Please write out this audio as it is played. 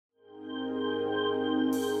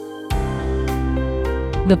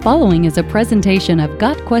The following is a presentation of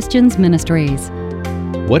Got Questions Ministries.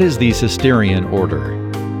 What is the Cistercian Order?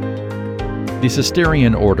 The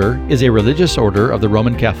Cistercian Order is a religious order of the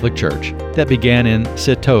Roman Catholic Church that began in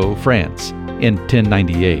Citeaux, France, in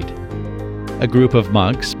 1098. A group of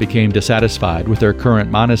monks became dissatisfied with their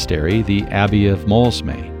current monastery, the Abbey of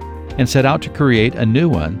Molesme, and set out to create a new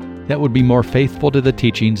one that would be more faithful to the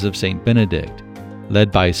teachings of Saint Benedict.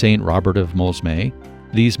 Led by Saint Robert of Molesme,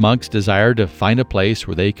 these monks desired to find a place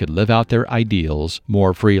where they could live out their ideals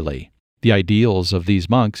more freely. The ideals of these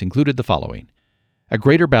monks included the following: a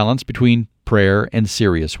greater balance between prayer and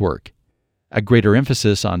serious work, a greater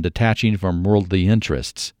emphasis on detaching from worldly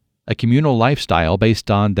interests, a communal lifestyle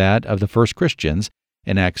based on that of the first Christians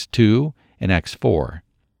in Acts 2 and Acts 4,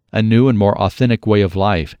 a new and more authentic way of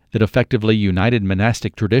life that effectively united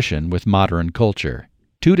monastic tradition with modern culture.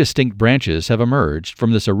 Two distinct branches have emerged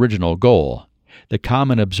from this original goal: the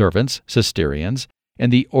Common Observance, Cistercians,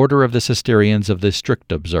 and the Order of the Cistercians of the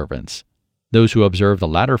Strict Observance. Those who observe the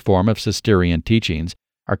latter form of Cistercian teachings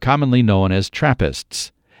are commonly known as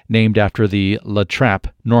Trappists, named after the La Trappe,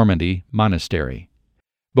 Normandy monastery.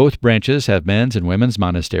 Both branches have men's and women's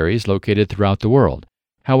monasteries located throughout the world.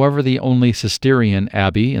 However, the only Cistercian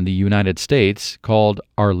abbey in the United States, called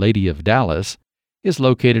Our Lady of Dallas, is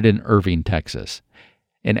located in Irving, Texas.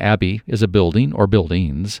 An abbey is a building or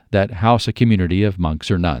buildings that house a community of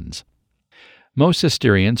monks or nuns. Most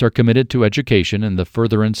Cistercians are committed to education and the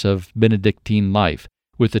furtherance of Benedictine life,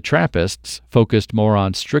 with the Trappists focused more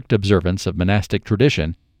on strict observance of monastic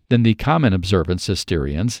tradition than the Common Observance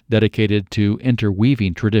Cistercians dedicated to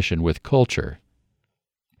interweaving tradition with culture.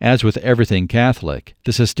 As with everything Catholic,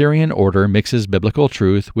 the Cistercian order mixes biblical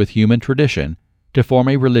truth with human tradition to form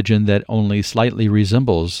a religion that only slightly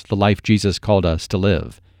resembles the life Jesus called us to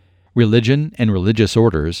live. Religion and religious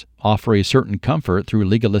orders offer a certain comfort through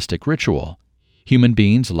legalistic ritual. Human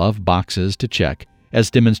beings love boxes to check,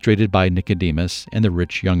 as demonstrated by Nicodemus and the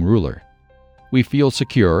rich young ruler. We feel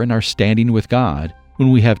secure in our standing with God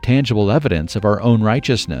when we have tangible evidence of our own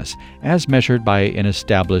righteousness, as measured by an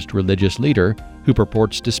established religious leader who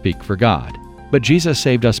purports to speak for God. But Jesus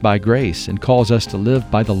saved us by grace and calls us to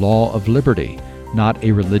live by the law of liberty, not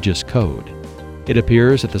a religious code. It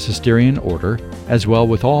appears that the Cistercian order, as well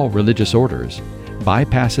with all religious orders,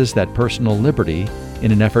 bypasses that personal liberty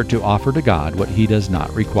in an effort to offer to God what He does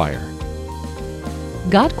not require.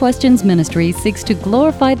 Got Questions Ministry seeks to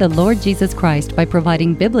glorify the Lord Jesus Christ by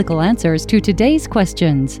providing biblical answers to today's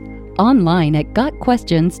questions. Online at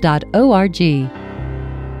gotquestions.org.